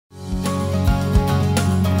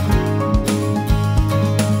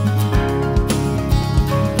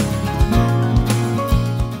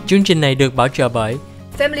Chương trình này được bảo trợ bởi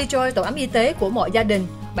Family Joy, tổ ấm y tế của mọi gia đình,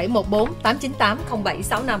 714 898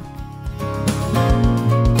 0765.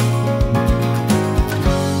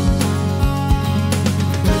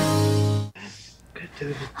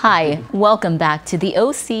 Hi, welcome back to the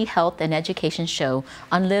OC Health and Education Show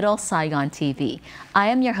on Little Saigon TV. I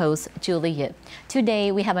am your host, Julie Yip.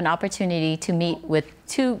 Today we have an opportunity to meet with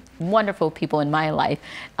two wonderful people in my life,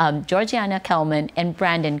 Georgiana Kelman and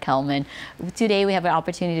Brandon Kelman. Today we have an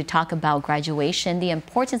opportunity to talk about graduation, the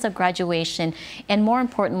importance of graduation, and more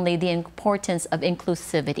importantly, the importance of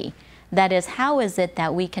inclusivity. That is, how is it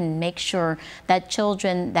that we can make sure that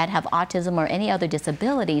children that have autism or any other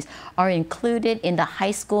disabilities are included in the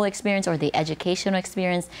high school experience or the educational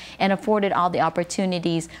experience and afforded all the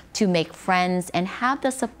opportunities to make friends and have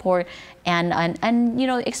the support and you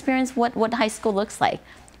know, experience what high school looks like.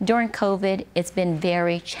 During COVID, it's been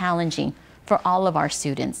very challenging for all of our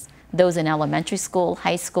students, those in elementary school,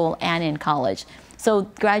 high school, and in college. So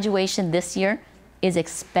graduation this year is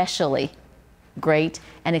especially great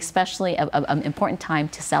and especially an important time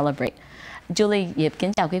to celebrate. Julie Diệp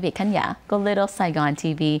kính chào quý vị khán giả của Little Saigon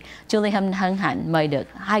TV. Julie hân hạnh mời được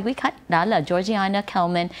hai quý khách, đó là Georgiana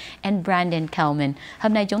Kelman and Brandon Kelman.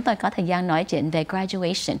 Hôm nay chúng tôi có thời gian nói chuyện về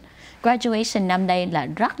graduation. Graduation năm nay là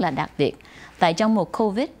rất là đặc biệt. Tại trong mùa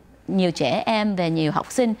Covid, nhiều trẻ em và nhiều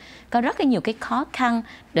học sinh có rất là nhiều cái khó khăn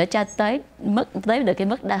để cho tới được cái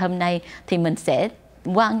mức hôm nay thì mình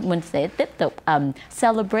sẽ tiếp tục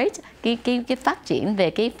celebrate cái phát triển về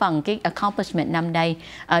cái accomplishment năm nay.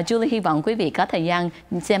 Julie hy vọng quý vị có thời gian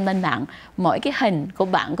xem lên mạng mỗi cái hình của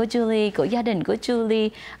bạn của Julie, của gia đình của Julie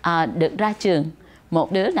được ra trường.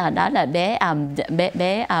 Một đứa đó là bé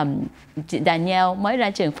Daniel mới ra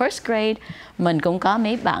trường first grade. Mình cũng có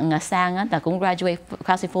mấy bạn sang là cũng graduate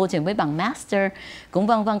full trường với bằng master, cũng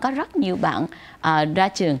vân vân, có rất nhiều bạn ra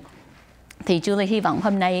trường. Thì Julie hy vọng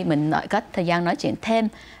hôm nay mình có thời gian nói chuyện thêm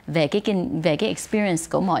về cái experience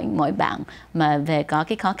của mỗi bạn mà về có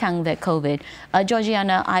cái khó khăn về COVID.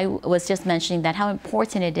 Georgiana, I was just mentioning that how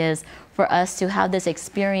important it is for us to have this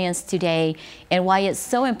experience today and why it's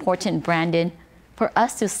so important, Brandon, for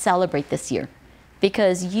us to celebrate this year.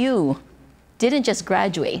 Because you didn't just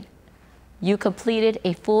graduate, you completed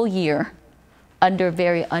a full year under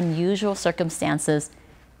very unusual circumstances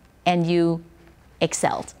and you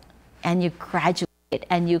excelled. And you graduated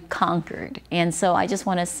and you conquered. And so I just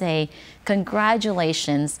want to say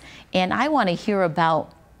congratulations. And I want to hear about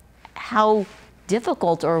how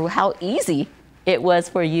difficult or how easy it was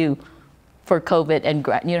for you for COVID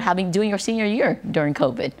and doing your senior year during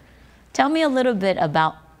COVID. Tell me a little bit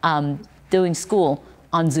about doing school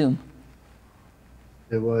on Zoom.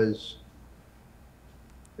 It was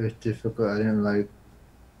difficult. I didn't like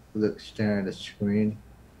staring at the screen.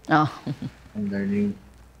 Oh. And learning.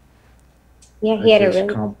 Yeah, he had a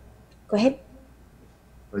really... Go ahead. It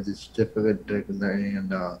was just difficult learning on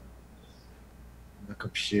the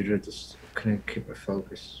computer. Just couldn't keep my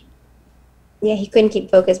focus. Yeah, he couldn't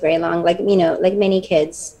keep focus very long. Like, you know, like many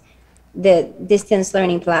kids, the distance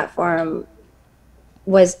learning platform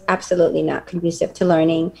was absolutely not conducive to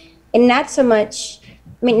learning. And not so much,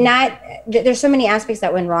 I mean, there's so many aspects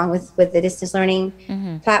that went wrong with the distance learning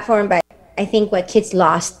platform, but I think what kids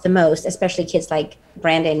lost the most, especially kids like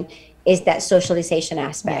Brandon, is that socialization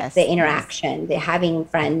aspect, yes, the interaction, the having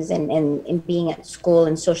friends and being at school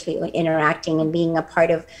and socially interacting and being a part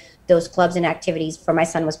of those clubs and activities. For my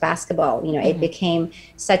son was basketball. You know, it became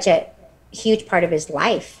such a huge part of his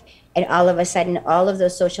life. And all of a sudden, all of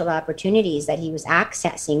those social opportunities that he was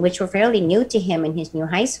accessing, which were fairly new to him in his new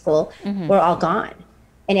high school, were all gone.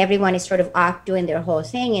 And everyone is sort of off doing their whole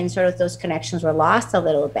thing, and sort of those connections were lost a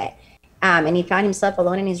little bit. And he found himself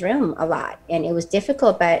alone in his room a lot. And it was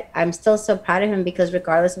difficult, but I'm still so proud of him because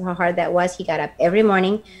regardless of how hard that was, he got up every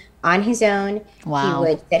morning on his own. Wow. He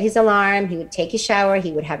would set his alarm. He would take his shower.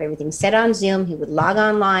 He would have everything set on Zoom. He would log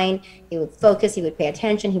online. He would focus. He would pay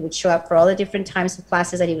attention. He would show up for all the different times of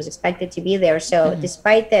classes that he was expected to be there. So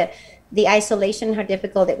despite the isolation, how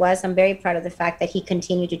difficult it was, I'm very proud of the fact that he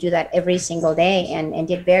continued to do that every single day and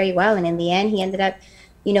did very well. And in the end, he ended up,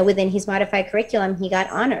 you know, within his modified curriculum, he got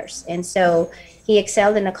honors. And so he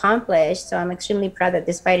excelled and accomplished. So I'm extremely proud that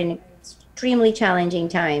despite an extremely challenging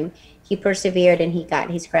time, he persevered and he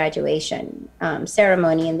got his graduation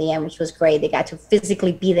ceremony in the end, which was great. They got to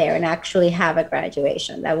physically be there and actually have a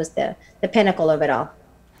graduation. That was the pinnacle of it all.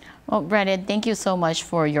 Well, Brandon, thank you so much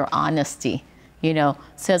for your honesty. You know,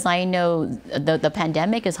 since I know the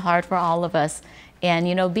pandemic is hard for all of us. And,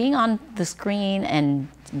 you know, being on the screen and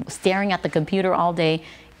staring at the computer all day,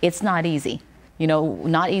 it's not easy. You know,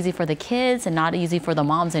 not easy for the kids and not easy for the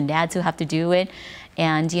moms and dads who have to do it.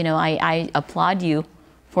 And, you know, I applaud you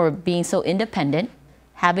for being so independent,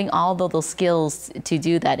 having all of those skills to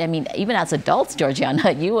do that. I mean, even as adults,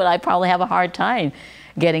 Georgiana, you and I probably have a hard time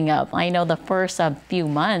getting up. I know the first few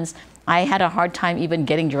months, I had a hard time even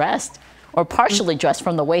getting dressed or partially dressed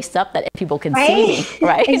from the waist up that people can see me,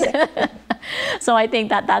 right? So I think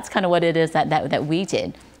that that's kind of what it is that we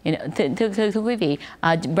did. You know, thưa quý vị,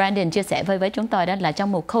 Brandon chia sẻ với chúng tôi đó là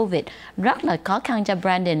trong mùa Covid rất là khó khăn cho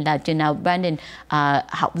Brandon, là chừng nào Brandon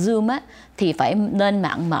học Zoom á thì phải lên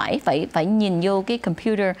mạng mãi, phải nhìn vô cái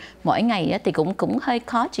computer mỗi ngày á, thì cũng hơi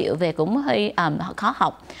khó chịu, về cũng hơi khó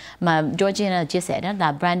học. Mà Georgiana chia sẻ đó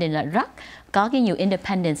là Brandon là rất có cái nhiều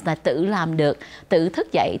independence, là tự làm được, tự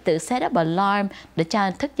thức dậy, tự set up alarm để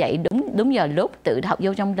cho thức dậy đúng giờ lúc, tự học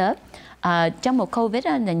vô trong lớp. Trong một Covid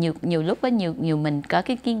đó, là nhiều lúc với nhiều mình có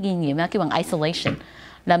cái kinh nghiệm cái bằng isolation,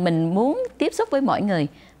 là mình muốn tiếp xúc với mọi người,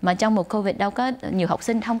 mà trong một Covid đâu có nhiều học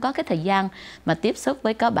sinh không có cái thời gian mà tiếp xúc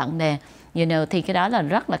với các bạn bè, you know, thì cái đó là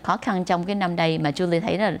rất là khó khăn trong cái năm đây, mà Julie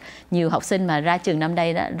thấy là nhiều học sinh mà ra trường năm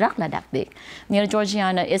đây đó rất là đặc biệt. You know,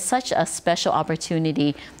 Georgiana, it's such a special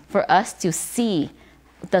opportunity for us to see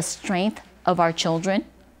the strength of our children,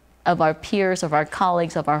 of our peers, of our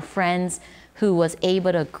colleagues, of our friends who was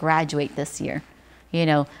able to graduate this year. You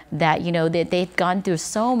know, that they've gone through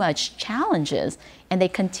so much challenges and they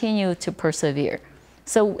continue to persevere.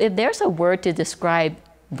 So if there's a word to describe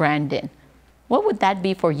Brandon, what would that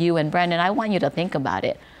be for you? And Brandon, I want you to think about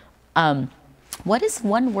it. What is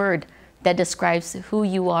one word that describes who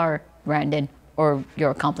you are, Brandon, or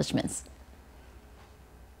your accomplishments?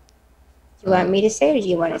 Do you want me to say, or do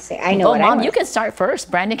you want to say? I know. Oh, Mom, you can start first.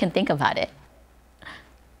 Brandon can think about it.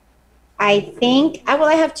 I think, well,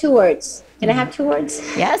 I have 2 words. Can I have 2 words?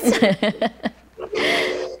 Yes.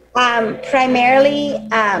 Primarily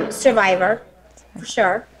survivor, for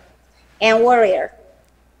sure, and warrior.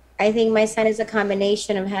 I think my son is a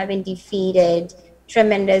combination of having defeated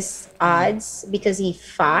tremendous odds because he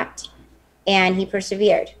fought and he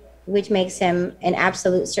persevered, which makes him an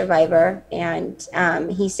absolute survivor. And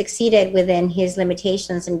he succeeded within his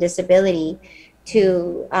limitations and disability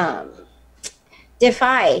to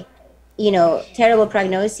defy, terrible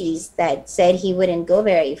prognoses that said he wouldn't go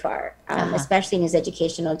very far, especially in his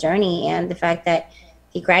educational journey. And the fact that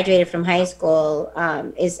he graduated from high school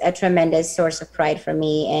is a tremendous source of pride for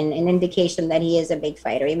me, and an indication that he is a big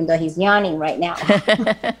fighter, even though he's yawning right now.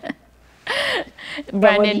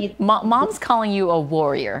 Brandon, Mom's calling you a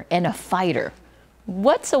warrior and a fighter.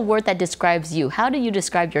 What's a word that describes you? How do you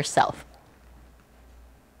describe yourself?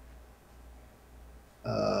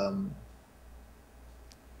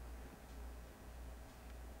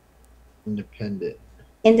 Independent.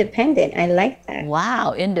 Independent. I like that.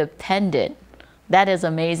 Wow, independent. That is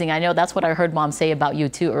amazing. I know that's what I heard Mom say about you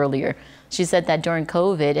too earlier. She said that during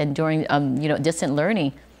COVID and during distant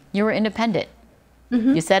learning, you were independent.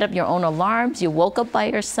 Mm-hmm. You set up your own alarms. You woke up by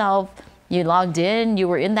yourself. You logged in. You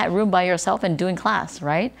were in that room by yourself and doing class,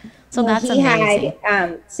 right? So that's amazing. He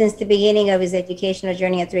had, since the beginning of his educational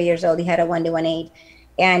journey at 3 years old, he had a 1-to-1 aide.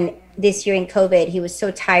 And this year in COVID, he was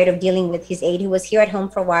so tired of dealing with his aide, who was here at home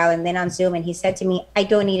for a while and then on Zoom. And he said to me, I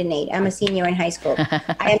don't need an aide. I'm a senior in high school.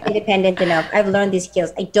 I am independent enough. I've learned these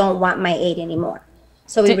skills. I don't want my aide anymore.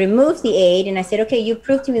 So we removed the aide, and I said, okay, you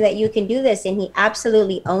proved to me that you can do this. And he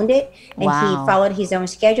absolutely owned it. And he followed his own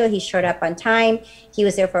schedule. He showed up on time. He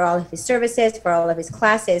was there for all of his services, for all of his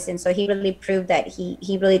classes. And so he really proved that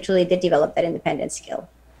he really, truly did develop that independent skill.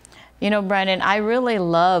 You know, Brandon, I really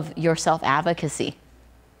love your self-advocacy.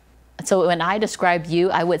 So when I describe you,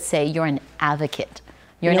 I would say you're an advocate.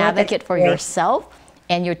 You're an advocate for yourself,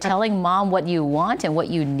 and you're telling Mom what you want and what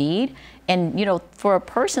you need. And, for a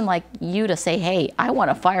person like you to say, hey, I want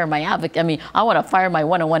to fire my advocate, I want to fire my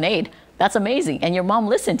 1-on-1 aide, that's amazing. And your mom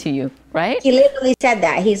listened to you, right? He literally said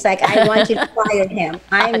that. He's like, I want you to fire him.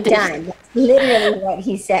 I'm done. That's literally what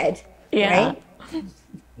he said. Yeah. Right?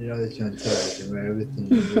 They trying to tell you,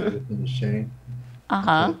 everything is sharing.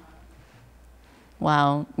 Uh-huh.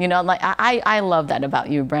 Wow. I love that about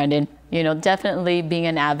you, Brandon. Definitely being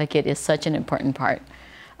an advocate is such an important part.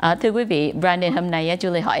 Thưa quý vị, Brandon hôm nay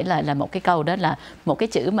Julie hỏi là một cái câu đó là một cái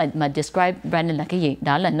chữ mà describe Brandon là cái gì?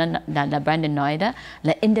 Đó là Brandon nói đó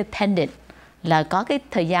là independent, là có cái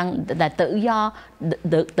thời gian là tự do,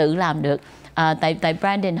 tự làm được. Tại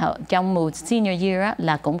Brandon trong mùa senior year á,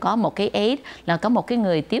 là cũng có một cái aide, là có một cái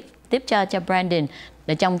người tiếp cho Brandon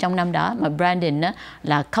là trong năm đó, mà Brandon á,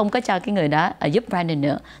 là không có cho cái người đó giúp Brandon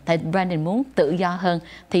nữa. Tại Brandon muốn tự do hơn,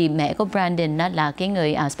 thì mẹ của Brandon á, là cái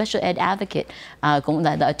người special ed advocate, cũng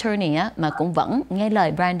là the attorney á, mà cũng vẫn nghe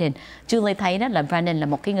lời Brandon. Julie thấy đó là Brandon là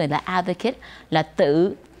một cái người là advocate, là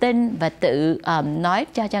tự tin và tự nói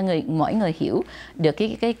cho mỗi người hiểu được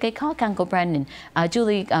cái khó khăn của Brandon.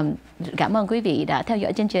 Julie cảm ơn quý vị đã theo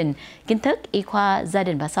dõi chương trình Kiến thức y khoa gia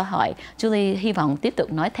đình và xã hội. Julie hy vọng tiếp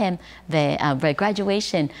tục nói thêm về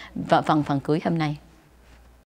graduation và phần cuối hôm nay.